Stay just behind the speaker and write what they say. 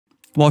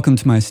Welcome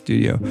to my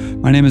studio.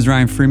 My name is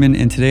Ryan Freeman,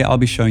 and today I'll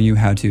be showing you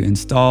how to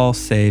install,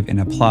 save, and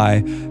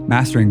apply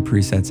mastering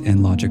presets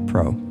in Logic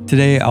Pro.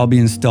 Today I'll be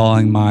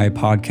installing my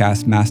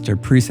podcast master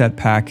preset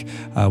pack,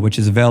 which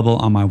is available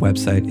on my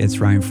website. It's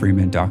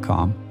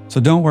ryanfreeman.com. So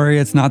don't worry,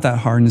 it's not that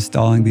hard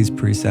installing these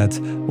presets.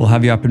 We'll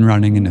have you up and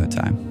running in no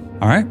time.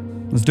 All right,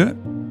 let's do it.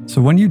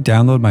 So when you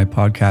download my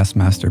podcast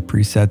master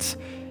presets,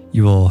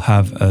 you will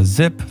have a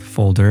zip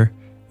folder.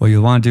 What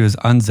you'll want to do is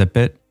unzip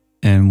it,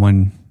 and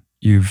when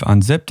you've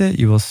unzipped it,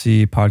 you will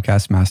see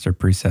Podcast Master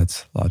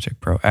Presets Logic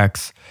Pro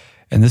X.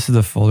 And this is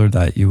the folder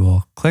that you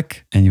will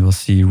click and you will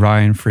see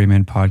Ryan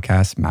Freeman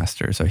Podcast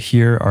Master. So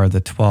here are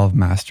the 12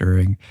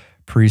 mastering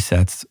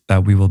presets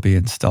that we will be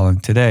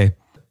installing today.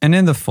 And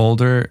in the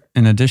folder,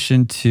 in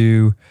addition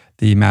to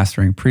the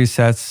mastering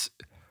presets,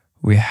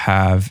 we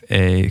have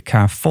a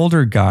kind of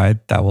folder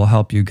guide that will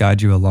help you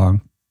guide you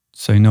along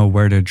so you know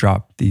where to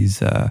drop these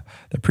the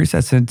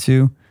presets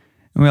into.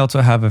 And we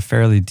also have a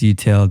fairly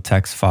detailed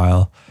text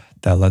file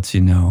that lets you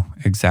know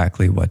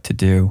exactly what to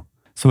do.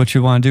 So what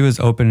you want to do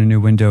is open a new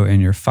window in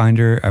your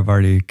Finder. I've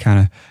already kind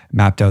of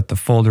mapped out the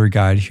folder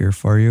guide here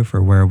for you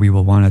for where we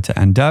will want it to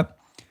end up.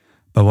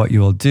 But what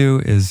you will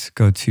do is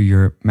go to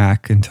your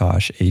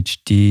Macintosh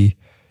HD.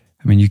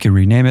 I mean, you can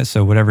rename it.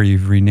 So whatever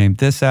you've renamed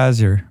this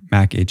as, your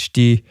Mac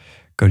HD,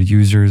 go to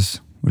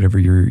users, whatever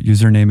your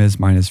username is.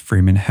 Mine is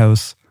Freeman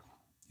House.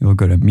 You will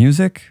go to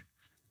Music,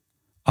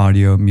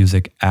 Audio,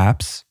 Music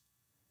Apps,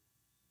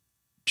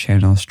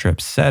 Channel Strip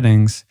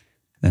Settings,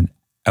 then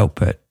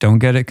Output. Don't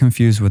get it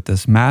confused with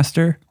this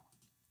master.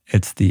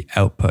 It's the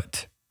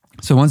output.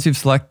 So once you've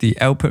selected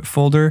the output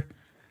folder,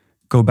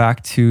 go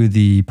back to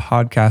the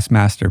podcast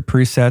master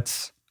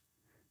presets.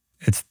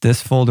 It's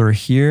this folder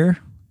here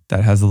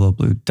that has a little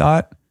blue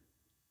dot.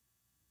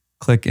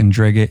 Click and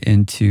drag it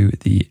into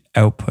the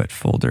output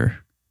folder.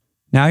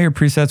 Now your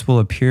presets will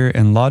appear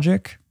in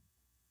Logic,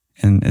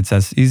 and it's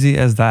as easy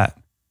as that.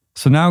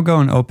 So now go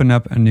and open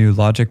up a new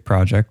Logic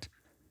project.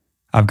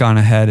 I've gone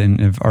ahead and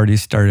have already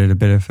started a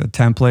bit of a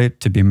template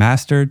to be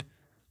mastered.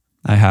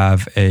 I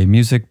have a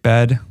music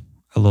bed,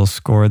 a little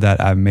score that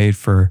I've made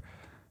for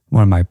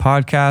one of my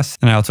podcasts.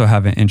 And I also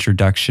have an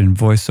introduction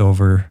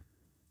voiceover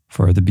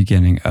for the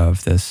beginning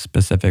of this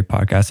specific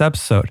podcast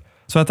episode.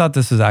 So I thought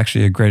this is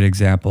actually a great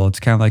example.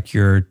 It's kind of like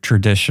your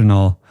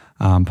traditional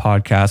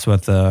podcast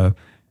with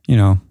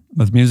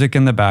with music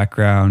in the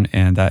background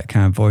and that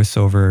kind of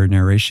voiceover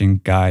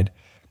narration guide.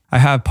 I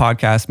have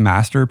podcast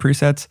master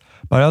presets,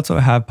 but I also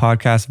have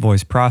podcast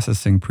voice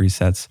processing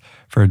presets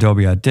for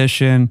Adobe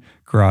Audition,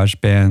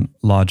 GarageBand,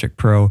 Logic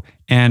Pro,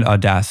 and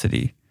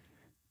Audacity.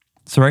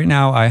 So right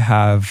now I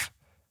have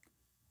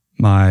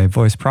my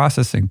voice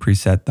processing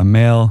preset, the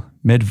male,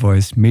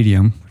 mid-voice,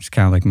 medium, which is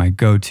kind of like my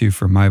go-to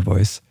for my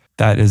voice.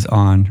 That is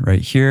on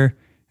right here.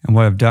 And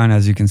what I've done,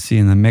 as you can see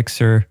in the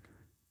mixer,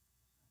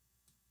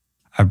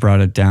 I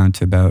brought it down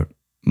to about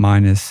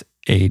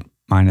 -8,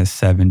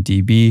 -7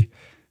 dB.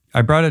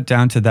 I brought it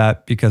down to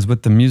that because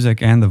with the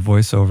music and the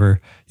voiceover,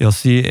 you'll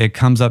see it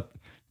comes up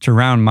to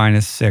around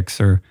 -6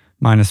 or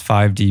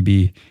 -5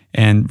 dB.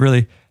 And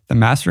really, the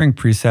mastering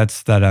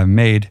presets that I've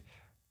made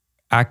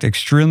act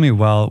extremely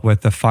well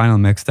with the final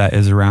mix that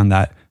is around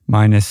that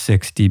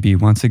 -6 dB.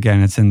 Once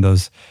again, it's in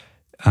those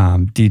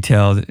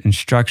detailed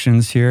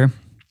instructions here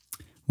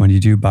when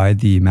you do buy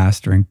the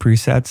mastering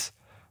presets.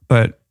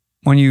 But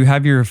when you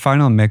have your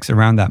final mix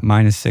around that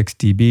 -6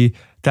 dB,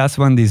 that's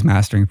when these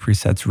mastering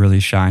presets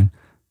really shine.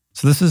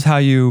 So this is how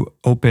you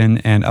open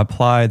and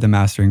apply the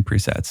mastering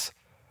presets.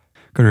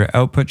 Go to your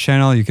output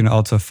channel. You can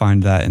also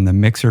find that in the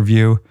mixer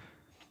view.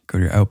 Go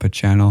to your output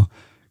channel,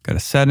 go to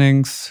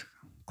settings,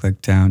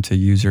 click down to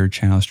user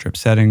channel strip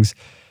settings,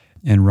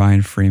 and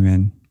Ryan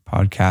Freeman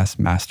podcast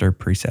master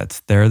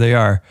presets. There they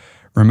are.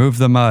 Remove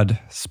the mud,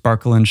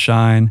 sparkle and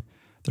shine,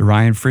 the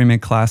Ryan Freeman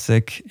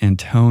classic, and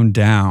tone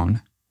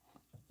down.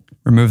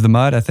 Remove the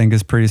mud, I think,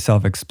 is pretty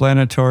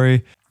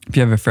self-explanatory. If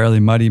you have a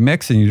fairly muddy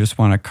mix and you just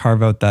want to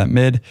carve out that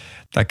mid,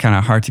 that kind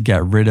of hard to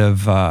get rid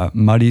of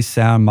muddy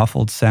sound,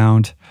 muffled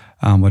sound,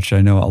 which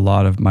I know a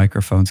lot of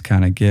microphones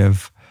kind of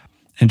give.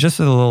 And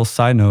just as a little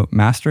side note,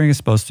 mastering is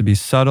supposed to be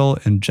subtle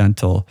and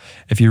gentle.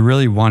 If you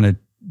really want to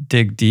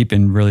dig deep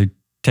and really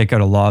take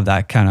out a lot of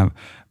that kind of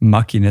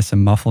muckiness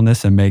and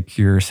muffledness and make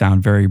your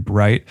sound very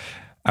bright,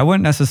 I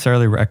wouldn't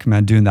necessarily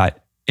recommend doing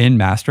that in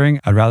mastering.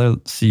 I'd rather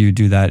see you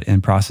do that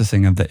in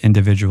processing of the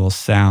individual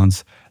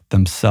sounds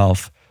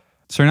themselves.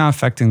 So you're not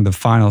affecting the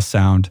final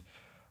sound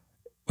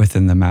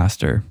within the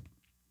master.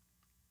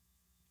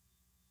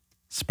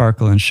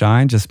 Sparkle and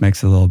shine just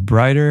makes it a little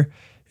brighter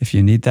if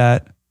you need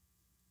that.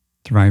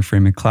 The Ryan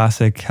Freeman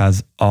Classic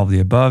has all of the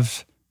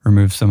above.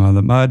 Remove some of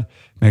the mud,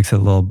 makes it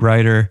a little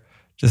brighter.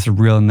 Just a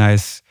real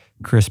nice,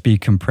 crispy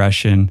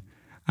compression.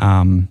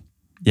 I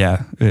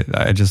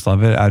just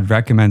love it. I'd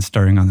recommend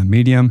starting on the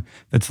medium.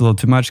 If it's a little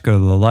too much, go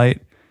to the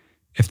light.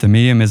 If the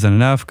medium isn't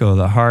enough, go to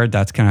the hard.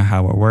 That's kind of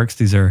how it works.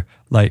 These are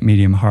light,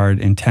 medium, hard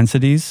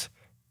intensities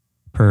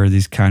per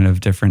these kind of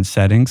different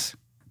settings.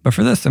 But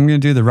for this, I'm going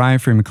to do the Ryan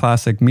Freeman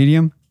Classic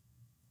medium.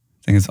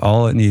 I think it's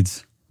all it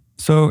needs.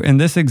 So in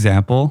this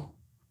example,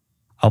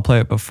 I'll play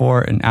it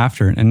before and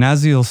after. And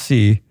as you'll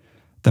see,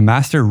 the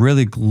master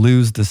really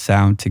glues the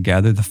sound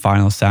together, the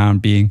final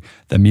sound being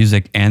the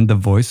music and the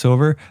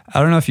voiceover. I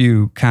don't know if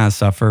you kind of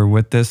suffer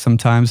with this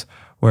sometimes,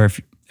 where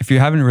if you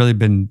haven't really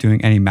been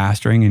doing any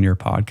mastering in your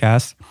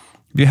podcast,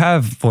 if you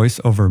have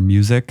voiceover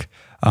music,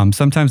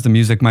 sometimes the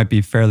music might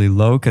be fairly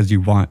low because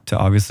you want to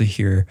obviously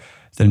hear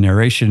the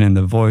narration and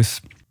the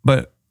voice.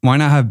 But why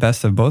not have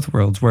best of both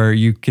worlds, where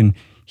you can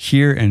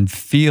hear and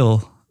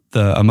feel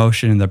the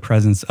emotion and the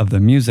presence of the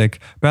music,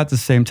 but at the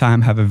same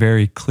time have a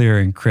very clear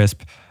and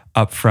crisp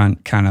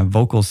upfront kind of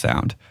vocal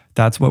sound.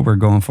 That's what we're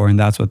going for, and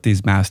that's what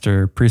these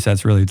master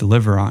presets really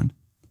deliver on.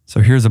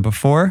 So here's a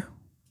before.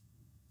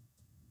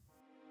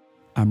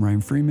 I'm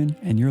Ryan Freeman,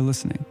 and you're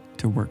listening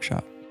to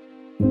Workshop.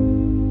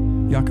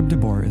 Jakob de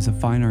Boer is a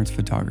fine arts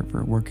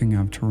photographer working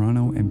out of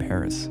Toronto and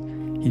Paris.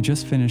 He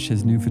just finished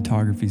his new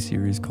photography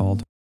series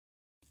called,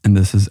 and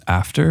this is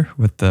after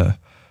with the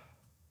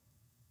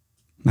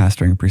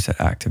mastering preset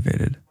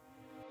activated.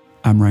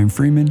 I'm Ryan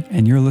Freeman,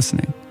 and you're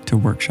listening to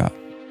Workshop.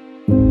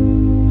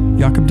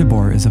 Jakob de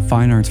Boer is a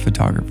fine arts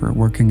photographer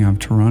working out of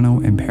Toronto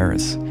and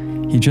Paris.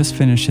 He just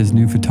finished his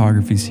new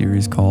photography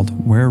series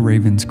called Where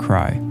Ravens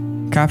Cry,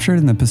 captured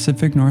in the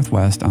Pacific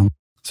Northwest on.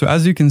 So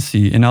as you can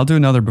see, and I'll do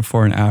another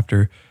before and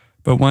after,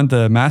 but when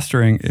the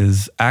mastering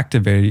is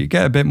activated, you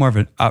get a bit more of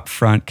an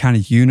upfront kind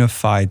of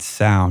unified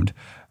sound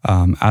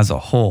as a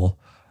whole.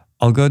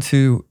 I'll go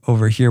to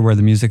over here where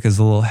the music is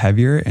a little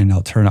heavier, and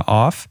I'll turn it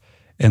off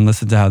and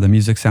listen to how the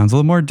music sounds a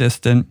little more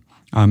distant.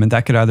 And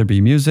that could either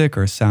be music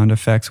or sound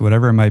effects,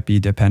 whatever it might be,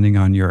 depending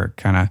on your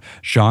kind of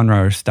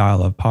genre or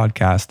style of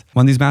podcast.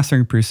 When these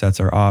mastering presets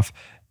are off,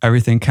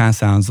 everything kind of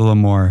sounds a little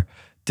more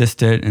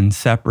distant and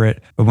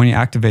separate. But when you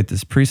activate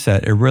this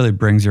preset, it really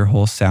brings your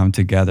whole sound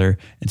together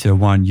into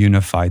one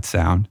unified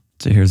sound.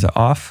 So here's it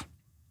off.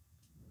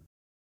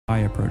 I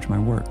approach my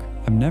work.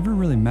 I've never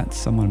really met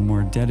someone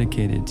more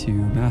dedicated to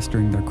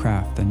mastering their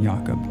craft than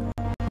Jakob.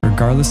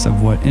 Regardless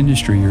of what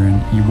industry you're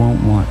in, you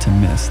won't want to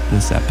miss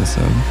this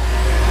episode.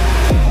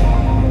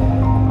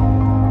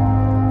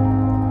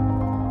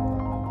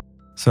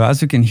 So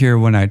as you can hear,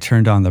 when I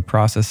turned on the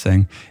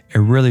processing, it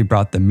really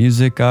brought the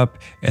music up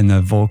and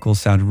the vocals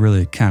sounded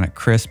really kind of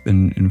crisp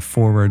and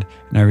forward,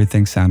 and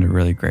everything sounded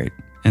really great.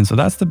 And so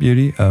that's the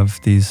beauty of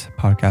these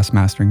podcast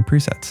mastering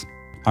presets.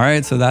 All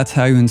right, so that's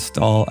how you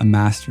install a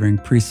mastering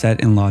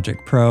preset in Logic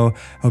Pro.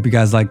 Hope you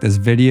guys like this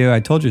video. I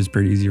told you it's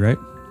pretty easy, right?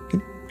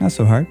 Not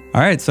so hard.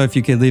 All right, so if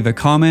you could leave a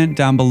comment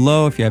down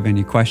below if you have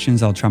any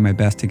questions, I'll try my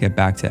best to get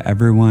back to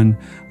everyone.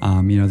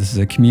 This is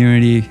a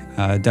community.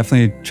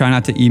 Definitely try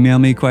not to email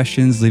me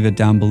questions, leave it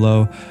down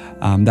below.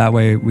 That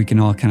way we can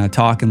all kind of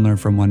talk and learn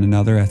from one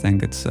another. I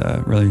think it's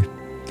really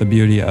the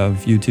beauty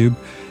of YouTube,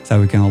 is that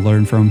we can all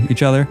learn from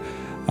each other.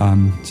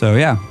 So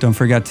yeah, don't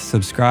forget to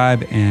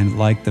subscribe and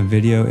like the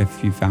video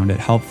if you found it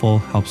helpful.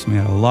 Helps me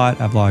out a lot.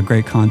 I have a lot of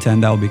great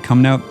content that will be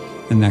coming out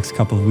in the next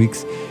couple of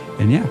weeks.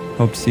 And yeah,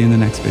 hope to see you in the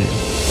next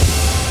video.